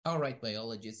All right,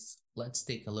 biologists, let's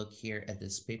take a look here at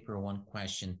this paper 1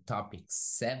 question, topic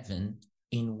 7.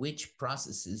 In which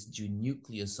processes do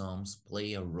nucleosomes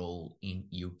play a role in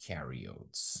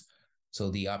eukaryotes? So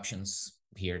the options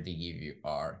here they give you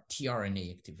are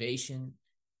tRNA activation,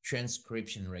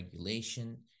 transcription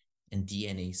regulation, and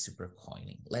DNA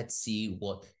supercoiling. Let's see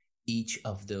what each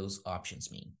of those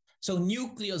options mean. So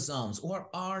nucleosomes, what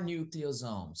are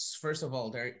nucleosomes? First of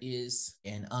all, there is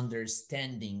an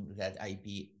understanding that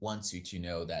IP wants you to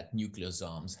know that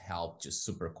nucleosomes help to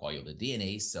supercoil the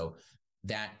DNA. So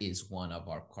that is one of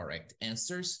our correct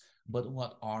answers. But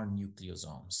what are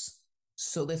nucleosomes?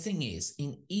 So the thing is,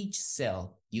 in each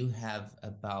cell, you have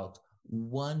about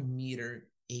 1 meter,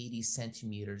 80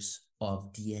 centimeters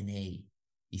of DNA.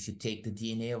 If you take the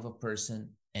DNA of a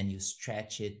person and you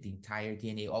stretch it, the entire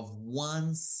DNA of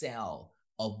one cell,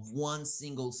 of one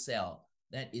single cell,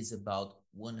 that is about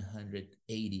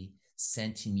 180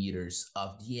 centimeters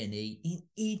of DNA in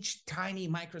each tiny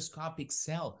microscopic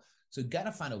cell. So you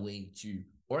gotta find a way to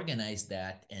organize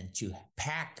that and to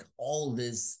pack all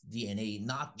this DNA,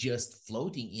 not just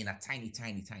floating in a tiny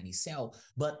cell,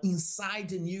 but inside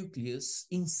the nucleus,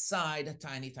 inside a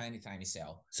tiny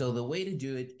cell. So the way to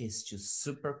do it is to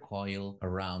supercoil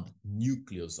around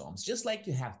nucleosomes, just like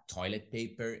you have toilet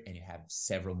paper and you have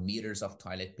several meters of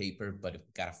toilet paper, but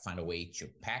you've got to find a way to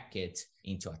pack it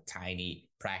into a tiny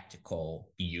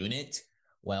practical unit.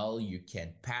 Well, you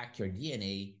can pack your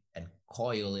DNA and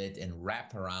coil it and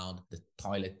wrap around the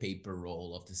toilet paper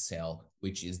roll of the cell,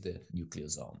 which is the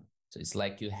nucleosome. So it's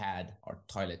like you had our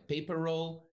toilet paper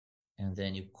roll, and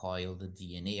then you coil the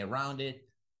DNA around it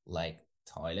like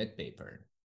toilet paper.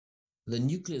 The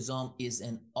nucleosome is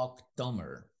an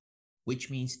octomer, which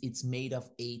means it's made of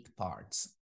 8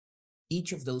 parts.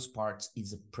 Each of those parts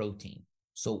is a protein.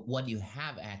 So what you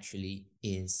have actually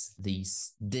is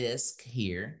this disc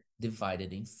here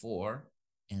divided in 4,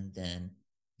 and then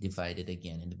divided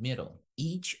again in the middle.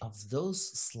 Each of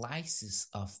those slices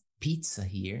of pizza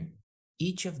here,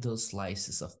 each of those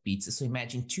slices of pizza, so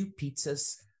imagine 2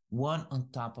 pizzas, one on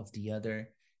top of the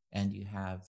other, and you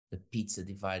have the pizza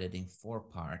divided in 4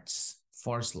 parts,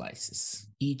 4 slices.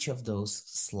 Each of those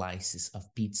slices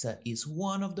of pizza is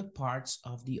one of the parts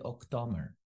of the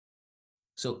octomer.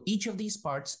 So each of these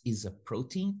parts is a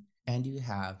protein, and you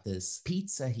have this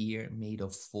pizza here made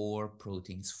of 4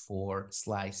 proteins, 4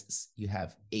 slices. You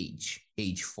have H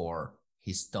for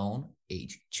histone,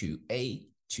 H2A,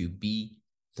 2B,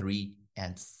 3,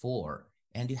 and 4.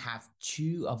 And you have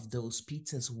 2 of those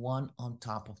pizzas, one on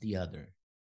top of the other.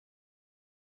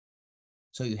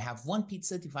 So you have one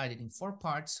pizza divided in 4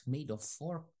 parts made of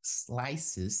 4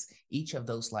 slices. Each of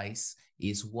those slices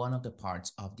is one of the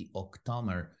parts of the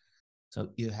octomer.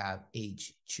 So you have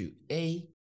H2A,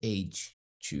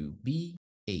 H2B,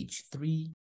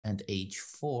 H3, and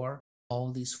H4,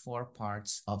 all these 4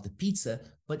 parts of the pizza,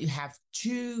 but you have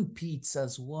 2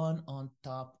 pizzas, one on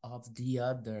top of the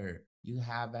other. You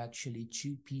have actually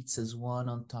 2 pizzas, one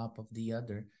on top of the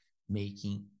other,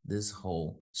 making this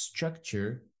whole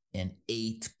structure an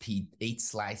 8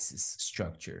 slices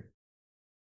structure.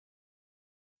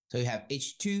 So you have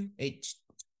H2,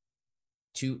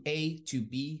 H2A,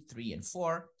 2B, 3, and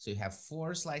 4. So you have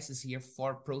 4 slices here,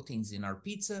 4 proteins in our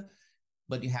pizza,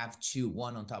 but you have 2,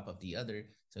 one on top of the other.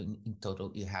 So in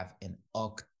total, you have an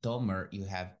octomer. You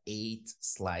have 8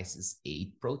 slices,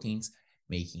 8 proteins,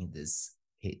 making this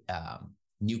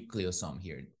nucleosome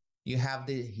here. You have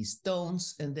the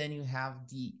histones, and then you have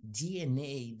the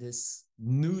DNA, this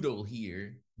noodle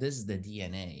here. This is the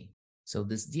DNA. So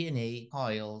this DNA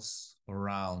coils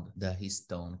around the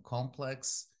histone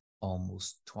complex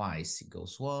almost twice. It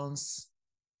goes once,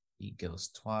 it goes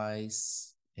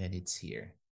twice, and it's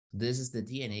here. This is the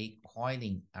DNA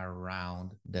coiling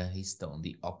around the histone,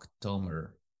 the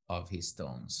octomer of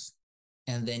histones.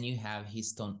 And then you have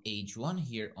histone H1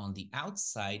 here on the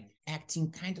outside, acting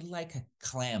kind of like a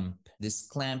clamp. This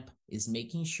clamp is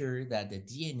making sure that the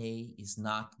DNA is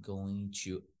not going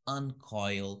to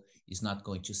uncoil, is not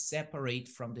going to separate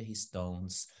from the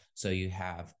histones. So you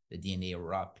have the DNA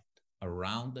wrapped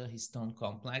around the histone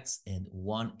complex and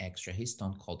one extra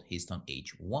histone called histone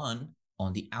H1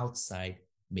 on the outside,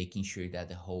 making sure that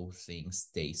the whole thing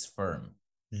stays firm.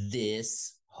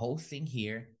 This whole thing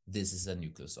here, this is a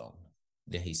nucleosome.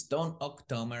 The histone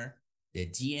octomer, the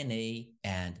DNA,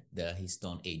 and the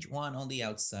histone H1 on the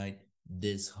outside,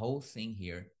 this whole thing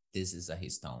here, this is a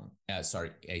histone,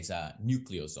 is a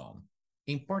nucleosome.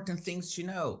 Important things to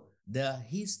know, the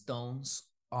histones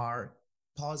are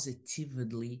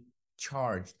positively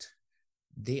charged.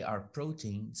 They are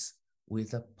proteins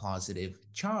with a positive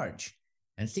charge.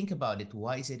 And think about it,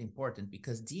 why is it important?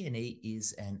 Because DNA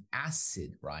is an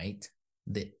acid, right?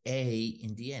 The A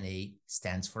in DNA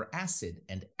stands for acid,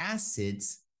 and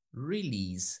acids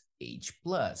release H+.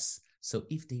 So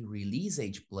if they release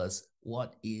H+,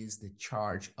 what is the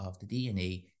charge of the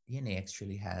DNA? DNA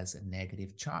actually has a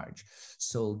negative charge.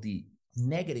 So the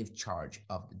negative charge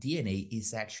of the DNA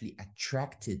is actually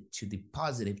attracted to the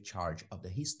positive charge of the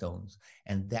histones,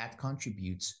 and that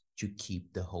contributes to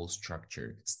keep the whole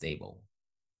structure stable.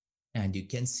 And you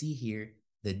can see here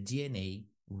the DNA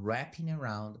wrapping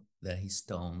around the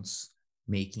histones,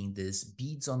 making this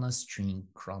beads on a string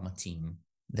chromatin.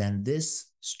 Then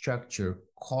this structure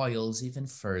coils even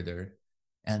further,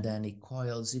 and then it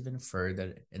coils even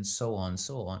further, and so on,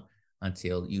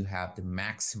 until you have the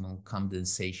maximum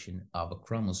condensation of a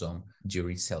chromosome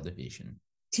during cell division.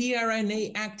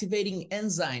 tRNA-activating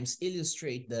enzymes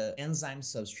illustrate the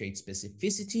enzyme-substrate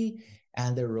specificity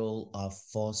and the role of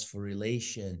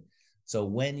phosphorylation. So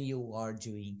when you are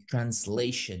doing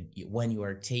translation, when you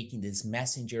are taking this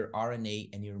messenger RNA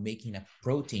and you're making a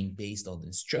protein based on the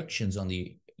instructions on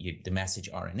the message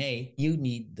RNA, you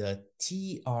need the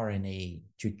tRNA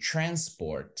to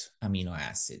transport amino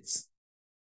acids.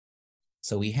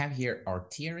 So we have here our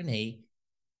tRNA.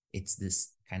 It's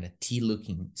this kind of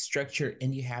T-looking structure,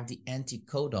 and you have the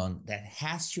anticodon that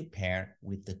has to pair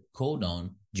with the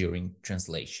codon during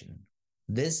translation.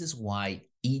 This is why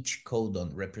each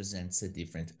codon represents a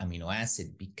different amino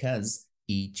acid, because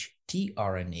each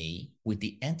tRNA with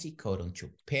the anticodon to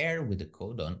pair with the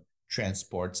codon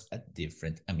transports a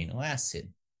different amino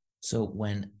acid. So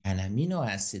when an amino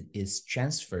acid is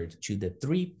transferred to the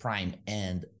 3'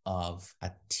 end of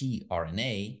a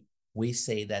tRNA, we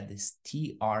say that this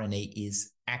tRNA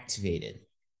is activated.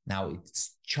 Now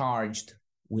it's charged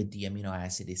with the amino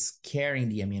acid, is carrying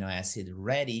the amino acid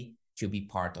ready to be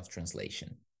part of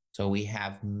translation. So we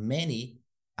have many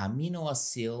amino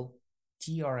acyl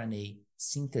tRNA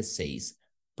synthase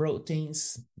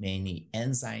proteins, many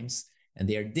enzymes, and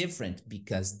they are different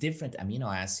because different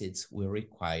amino acids will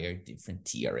require different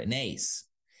tRNAs.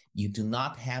 You do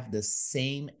not have the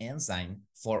same enzyme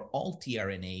for all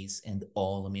tRNAs and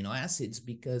all amino acids,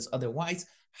 because otherwise,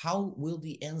 how will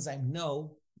the enzyme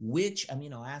know which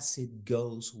amino acid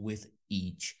goes with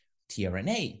each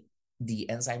tRNA? The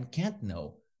enzyme can't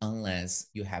know unless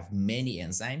you have many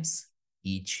enzymes,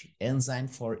 each enzyme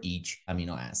for each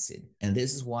amino acid. And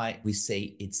this is why we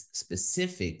say it's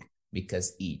specific,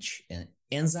 because each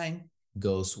enzyme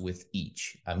goes with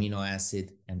each amino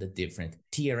acid and the different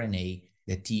tRNA.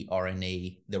 The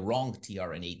tRNA, the wrong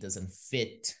tRNA doesn't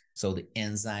fit, so the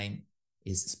enzyme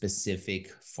is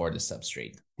specific for the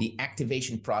substrate. The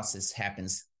activation process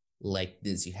happens like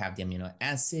this. You have the amino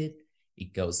acid,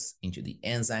 it goes into the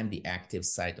enzyme, the active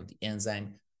site of the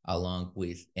enzyme, along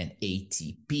with an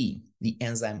ATP. The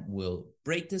enzyme will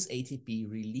break this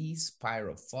ATP, release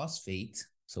pyrophosphate,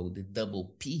 so the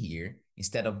double P here.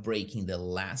 Instead of breaking the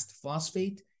last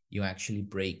phosphate, you actually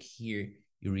break here,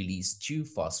 you release 2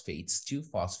 phosphates. 2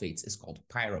 phosphates is called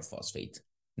pyrophosphate.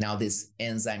 Now this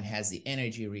enzyme has the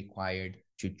energy required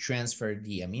to transfer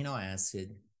the amino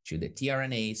acid to the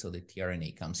tRNA. So the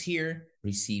tRNA comes here,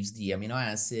 receives the amino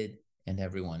acid, and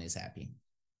everyone is happy.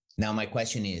 Now my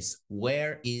question is,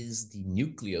 where is the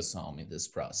nucleosome in this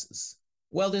process?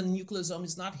 Well, the nucleosome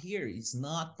is not here. It's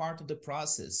not part of the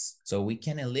process. So we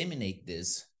can eliminate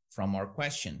this from our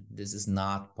question. This is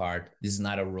not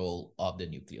a role of the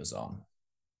nucleosome.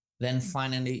 Then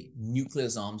finally,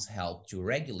 nucleosomes help to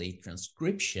regulate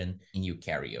transcription in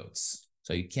eukaryotes.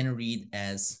 So you can read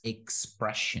as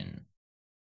expression.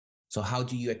 So how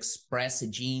do you express a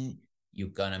gene? You're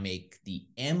gonna make the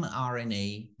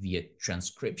mRNA via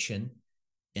transcription,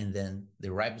 and then the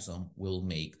ribosome will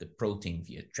make the protein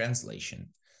via translation.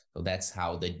 So that's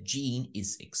how the gene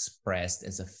is expressed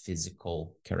as a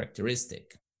physical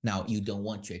characteristic. Now, you don't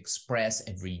want to express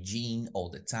every gene all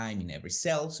the time in every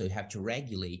cell, so you have to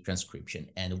regulate transcription.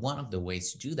 And one of the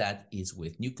ways to do that is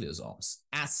with nucleosomes.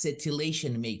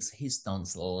 Acetylation makes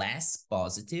histones less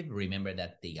positive. Remember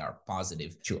that they are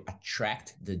positive to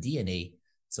attract the DNA.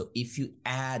 So if you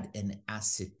add an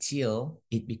acetyl,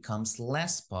 it becomes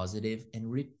less positive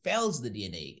and repels the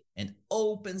DNA and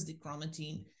opens the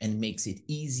chromatin and makes it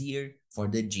easier for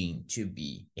the gene to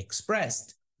be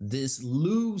expressed. This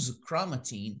loose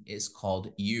chromatin is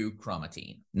called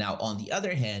euchromatin. Now, on the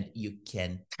other hand, you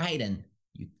can tighten,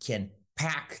 you can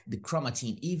pack the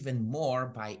chromatin even more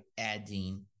by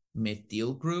adding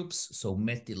methyl groups, so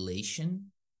methylation,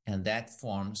 and that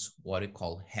forms what we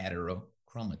call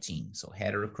heterochromatin. So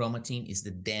heterochromatin is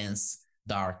the dense,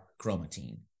 dark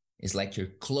chromatin. It's like you're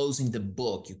closing the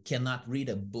book. You cannot read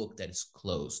a book that is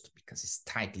closed because it's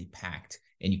tightly packed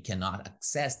and you cannot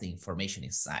access the information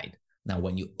inside. Now,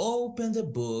 when you open the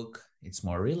book, it's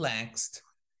more relaxed.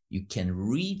 You can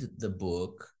read the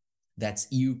book. That's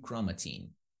euchromatin,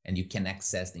 and you can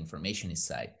access the information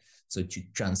inside. So to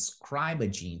transcribe a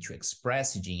gene, to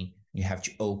express a gene, you have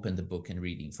to open the book and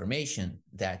read the information.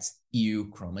 That's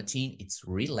euchromatin. It's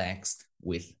relaxed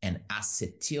with an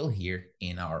acetyl here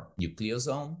in our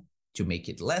nucleosome to make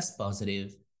it less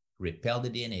positive, repel the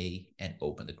DNA, and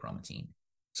open the chromatin.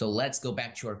 So let's go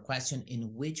back to our question.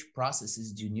 In which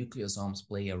processes do nucleosomes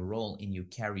play a role in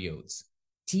eukaryotes?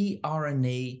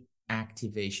 tRNA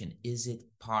activation, is it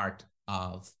part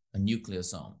of a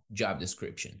nucleosome? Job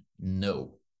description,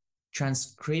 no.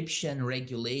 Transcription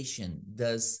regulation,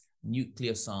 do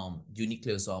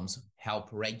nucleosomes help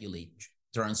regulate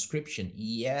transcription?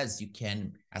 Yes, you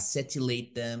can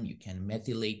acetylate them, you can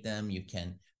methylate them, you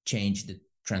can change the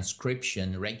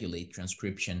transcription, regulate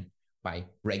transcription by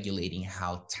regulating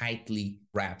how tightly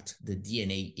wrapped the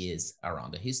DNA is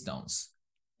around the histones.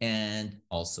 And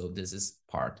also this is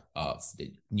part of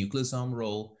the nucleosome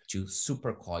role to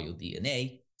supercoil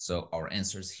DNA. So our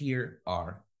answers here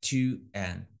are 2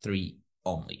 and 3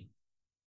 only.